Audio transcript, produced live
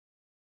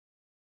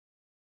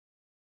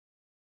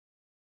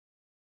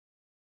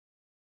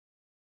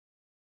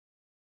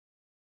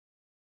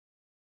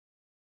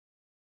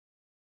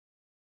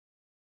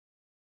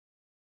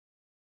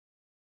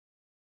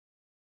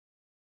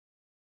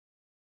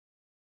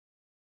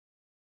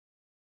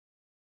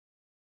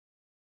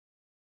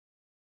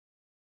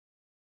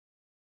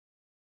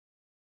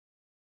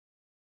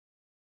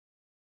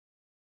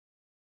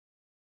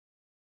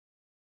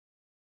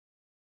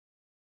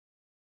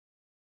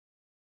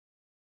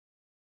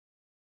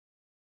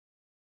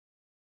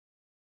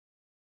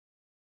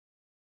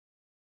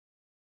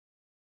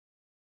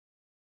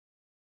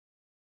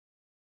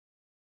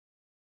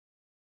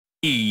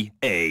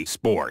EA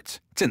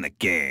Sports. It's in the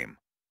game.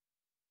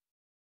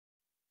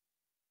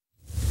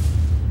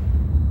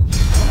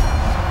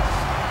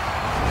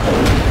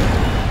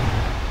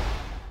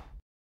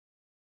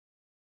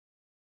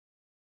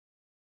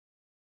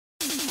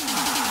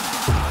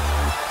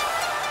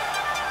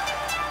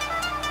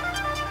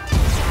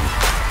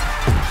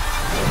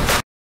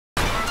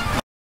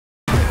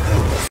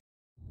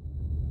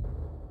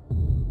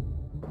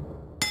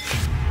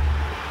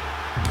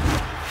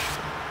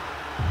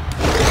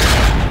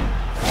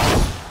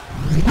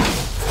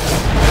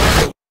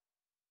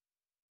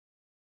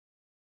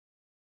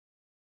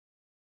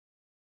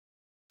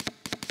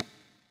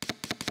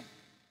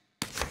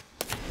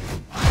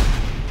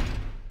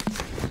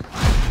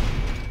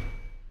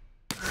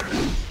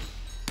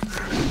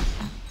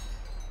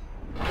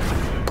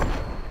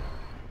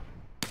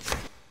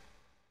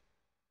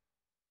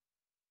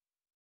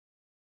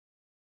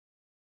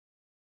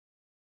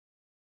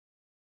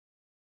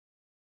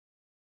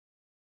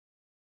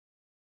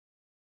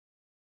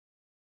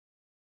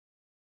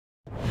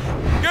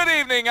 Good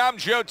evening, I'm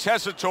Joe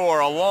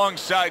Tessitore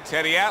alongside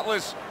Teddy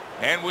Atlas,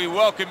 and we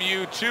welcome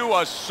you to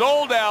a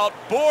sold-out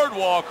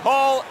Boardwalk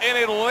Hall in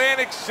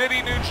Atlantic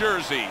City, New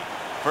Jersey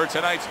for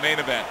tonight's main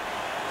event.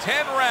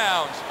 10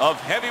 rounds of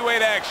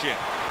heavyweight action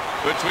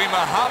between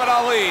Muhammad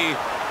Ali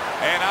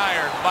and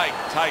Iron Mike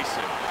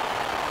Tyson.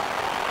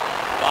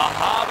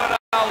 Muhammad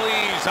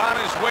Ali's on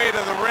his way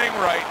to the ring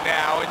right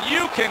now, and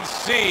you can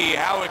see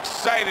how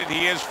excited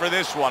he is for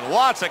this one.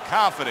 Lots of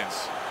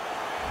confidence.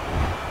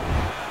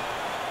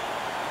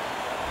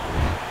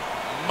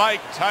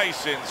 Mike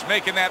Tyson's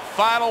making that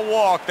final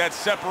walk that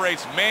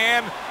separates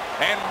man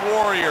and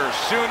warrior,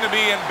 soon to be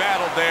in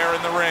battle there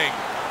in the ring.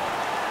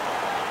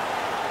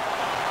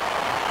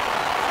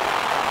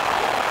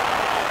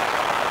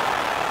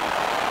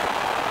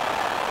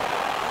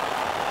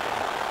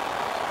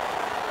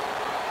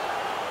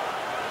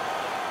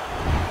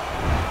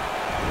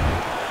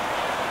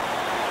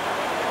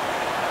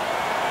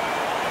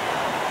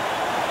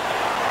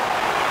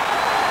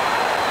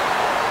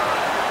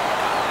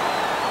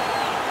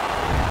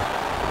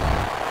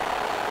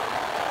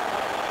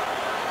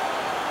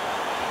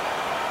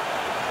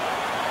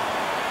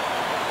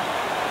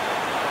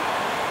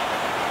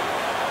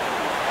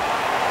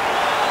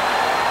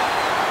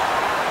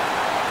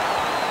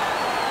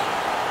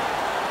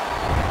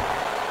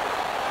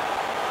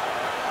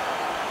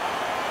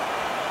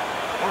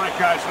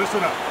 Guys, listen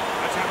up.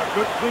 Let's have a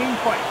good, clean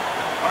fight.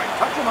 All right,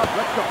 touch them up.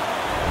 Let's go.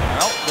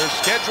 Well, they're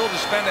scheduled to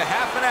spend a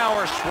half an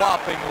hour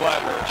swapping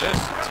leather.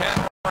 This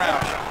 10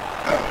 round.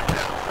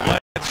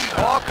 Let's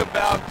talk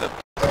about the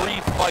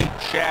pre-fight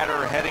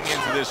chatter heading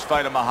into this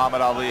fight of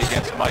Muhammad Ali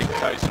against Mike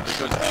Tyson,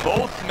 because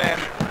both men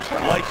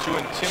like to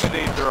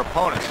intimidate their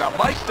opponents. Now,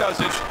 Mike does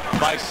it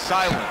by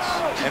silence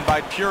and by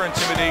pure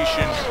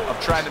intimidation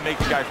of trying to make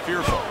the guy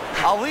fearful.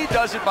 Ali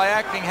does it by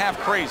acting half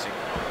crazy.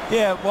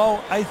 Yeah,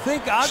 well, I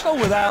think I'll go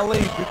with Ali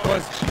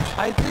because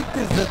I think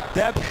there's a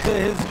depth to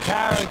his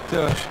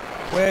character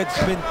where it's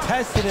been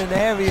tested in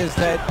areas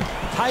that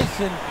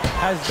Tyson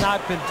has not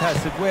been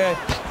tested, where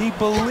he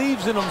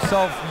believes in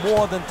himself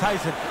more than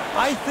Tyson.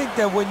 I think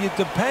that when you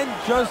depend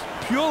just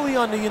purely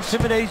on the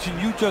intimidation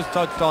you just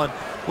touched on,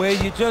 where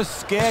you just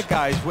scare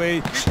guys,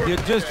 where you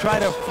just try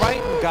to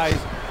frighten guys,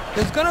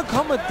 there's going to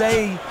come a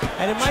day,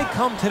 and it might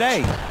come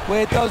today,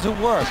 where it doesn't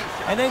work.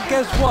 And then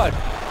guess what?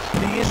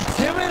 The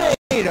intimidator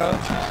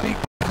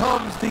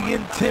becomes the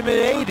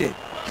intimidated.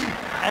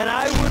 And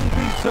I wouldn't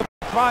be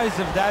surprised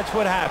if that's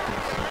what happens.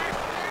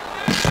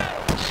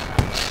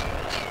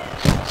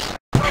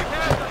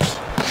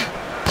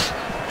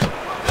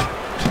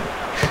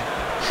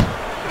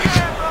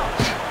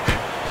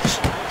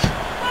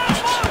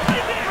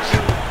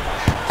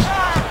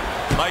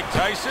 Mike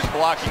Tyson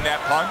blocking that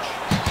punch.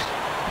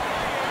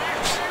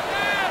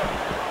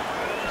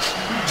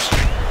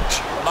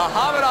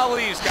 Muhammad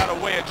Ali's got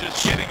a way of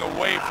just getting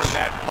away from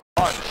that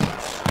punch.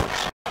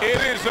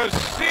 It is a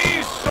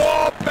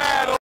seesaw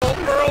battle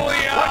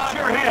early on,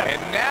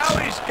 and now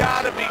he's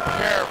got to be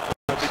careful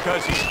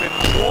because he's been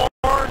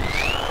warned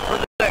for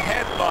the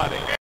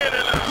headbutting.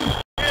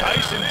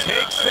 Tyson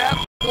takes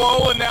that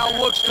blow and now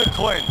looks to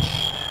clinch.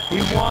 He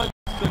wants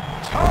to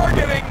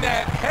targeting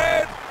that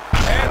head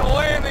and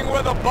landing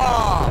with a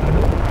bomb.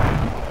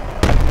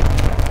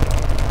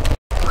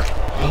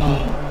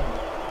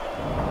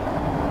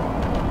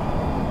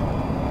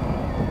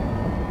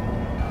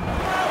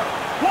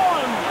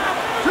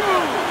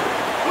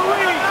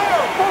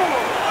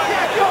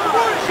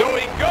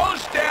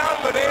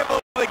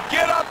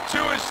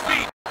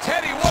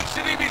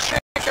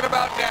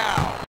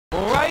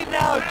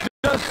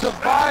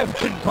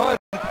 But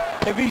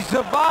if he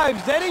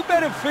survives, then he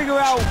better figure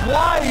out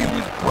why he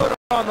was put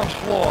on the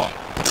floor.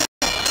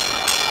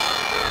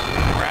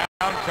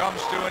 Round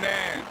comes to an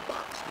end.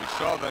 We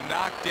saw the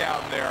knockdown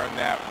there in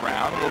that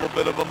round. A little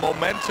bit of a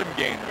momentum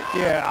gainer.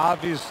 Yeah,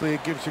 obviously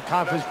it gives you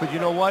confidence, but you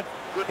know what?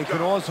 It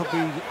can also be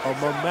a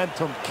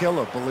momentum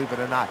killer, believe it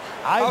or not.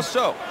 How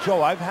so?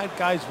 Joe, I've had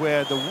guys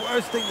where the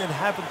worst thing that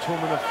happened to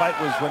them in a fight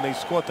was when they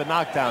scored the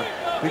knockdown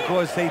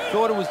because they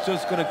thought it was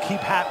just going to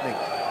keep happening.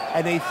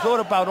 And they thought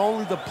about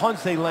only the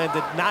punch they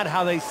landed, not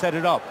how they set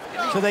it up.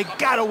 So they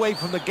got away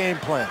from the game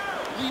plan.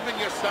 Leaving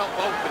yourself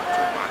open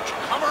too much.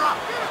 Cover up.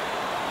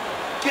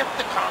 Get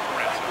the compress.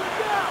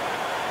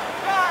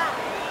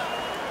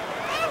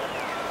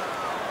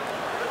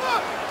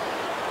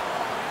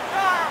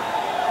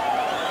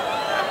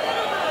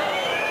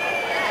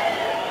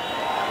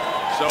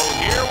 So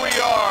here we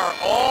are,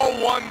 all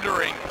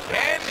wondering,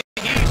 can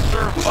he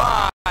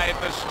survive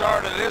the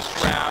start of this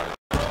round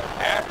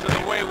after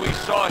the way we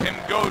saw him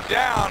go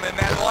down in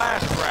that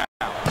last round?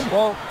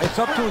 Well, it's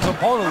up to his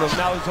opponent.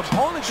 Now, his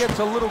opponent gets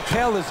a little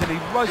careless and he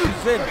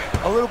rushes in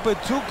a little bit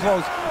too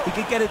close. He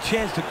can get a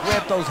chance to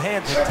grab those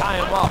hands and tie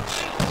him up.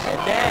 And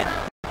then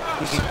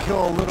he can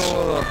kill a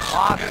little of the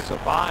clock and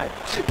survive.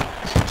 Stay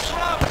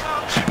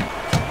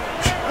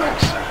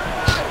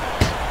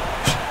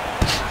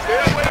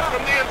away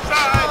from the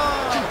inside.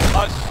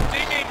 A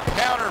stinging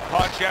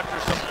counterpunch after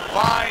some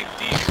fine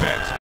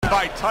defense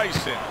by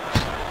Tyson.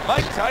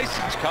 Mike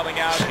Tyson's coming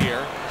out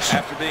here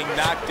after being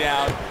knocked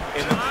down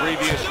in the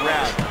previous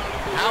round.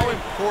 How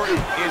important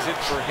is it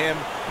for him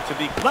to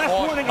be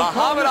caught?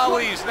 Muhammad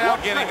Ali is now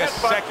getting a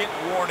second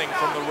warning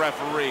from the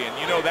referee, and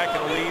you know that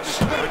can lead to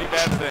some pretty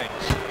bad things.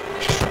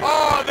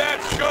 Oh,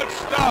 that's good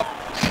stuff.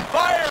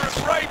 Firing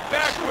right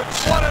back with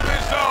one of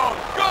his own.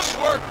 Good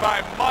work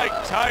by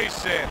Mike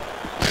Tyson.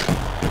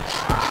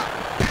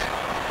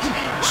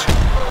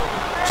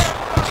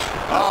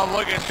 Oh,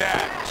 look at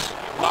that.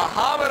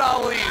 Muhammad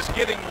Ali is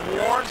getting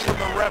warned from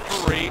the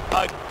referee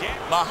again.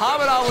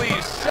 Muhammad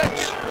Ali's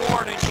second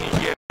warning he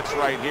gets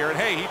right here, and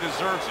hey, he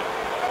deserves it.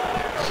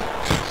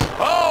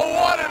 Oh,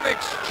 what an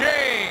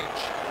exchange!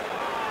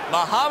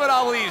 Muhammad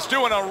Ali is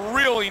doing a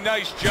really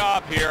nice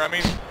job here. I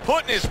mean,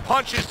 putting his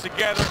punches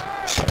together.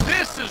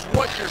 This is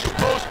what you're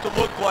supposed to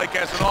look like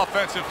as an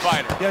offensive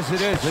fighter. Yes,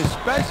 it is,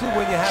 especially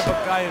when you have a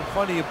guy in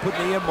front of you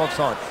putting the earmuffs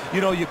on.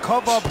 You know, you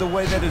cover up the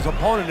way that his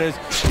opponent is.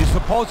 You're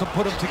supposed to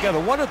put them together.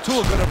 One or two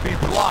are going to be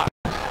blocked.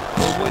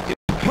 But when you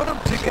put them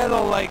together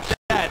like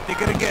that, they're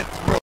going to get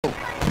through.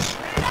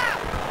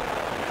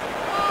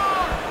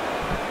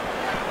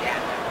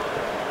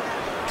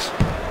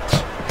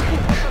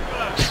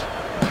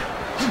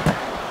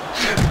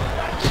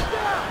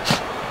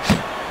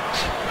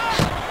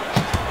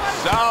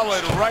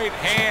 Solid right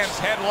hands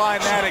headline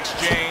that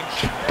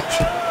exchange.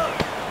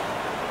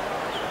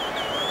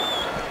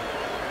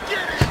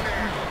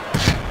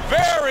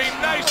 Very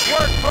nice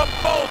work from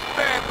both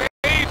men.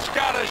 They each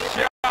got a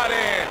shot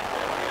in.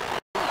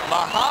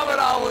 Muhammad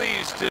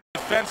Ali's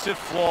defensive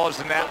flaws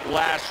in that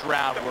last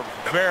round were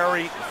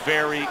very,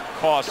 very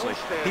costly.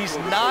 He's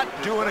not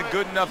doing a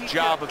good enough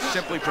job of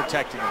simply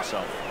protecting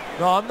himself.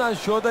 No, I'm not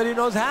sure that he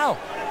knows how.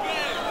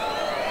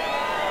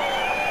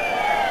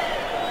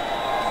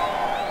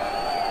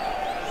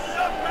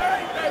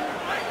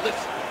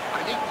 Listen,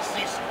 I need to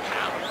see some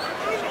counter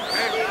punches,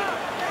 okay?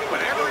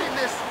 Whatever he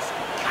misses,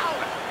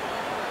 counter.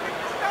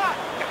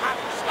 You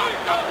have to stop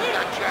ducking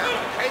that jab,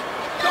 okay?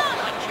 Duck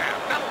that jab.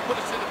 That'll put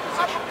us in a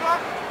position.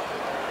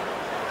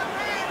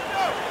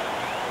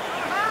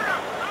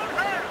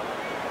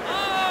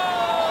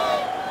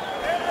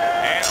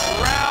 And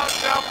round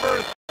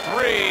number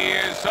 3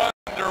 is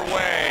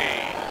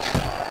underway.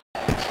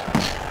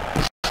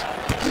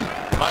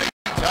 Mike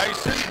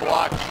Tyson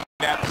blocking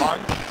that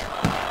punch.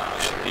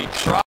 He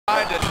tried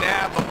to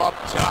nab him up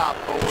top,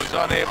 but was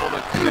unable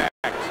to connect.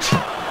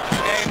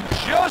 And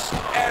just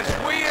as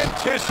we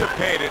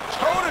anticipated,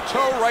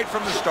 toe-to-toe right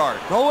from the start.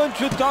 No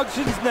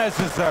introductions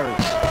necessary.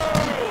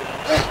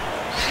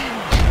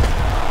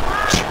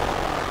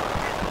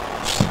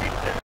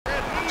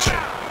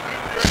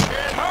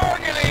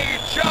 Targeting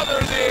each other,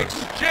 the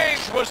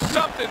exchange was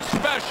something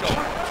special.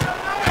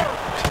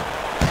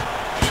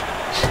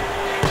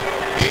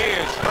 He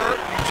is hurt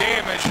and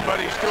damaged, but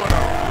he's doing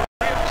a...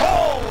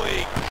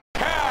 Holy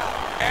cow!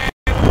 And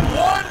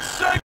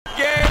once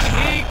again,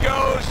 he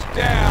goes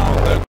down.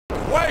 The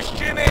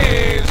question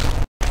is,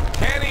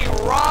 can he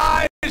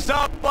rise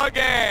up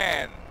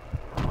again?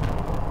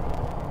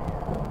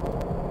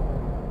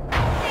 1,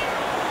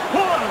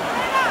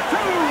 2,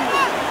 3,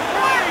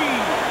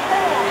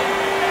 4,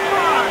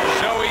 5.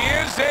 So he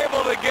is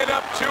able to get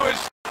up to his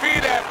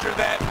feet after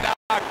that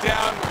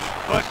knockdown,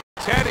 but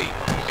Teddy,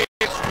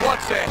 it's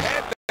what's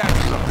ahead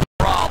that's the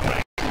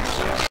problem.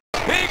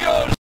 He goes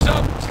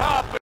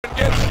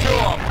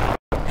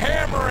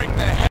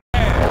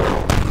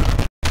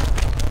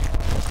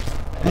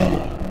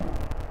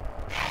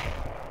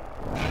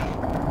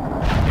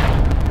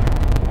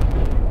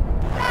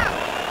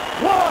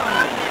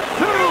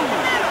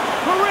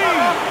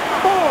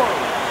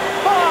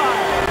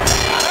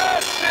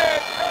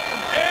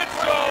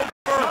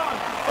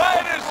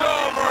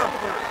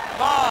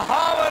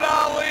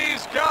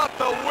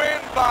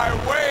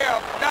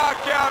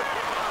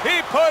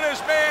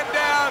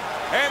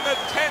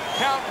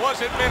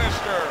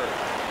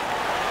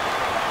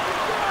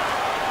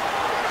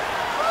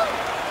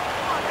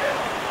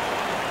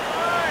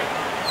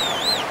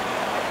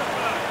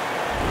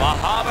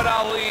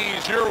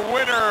Ali's your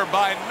winner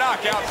by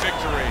knockout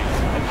victory.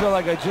 I feel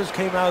like I just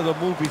came out of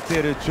the movie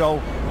theater, Joe,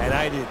 and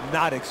I did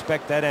not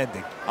expect that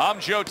ending. I'm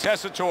Joe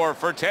Tessitore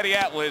for Teddy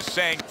Atlas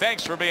saying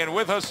thanks for being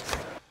with us.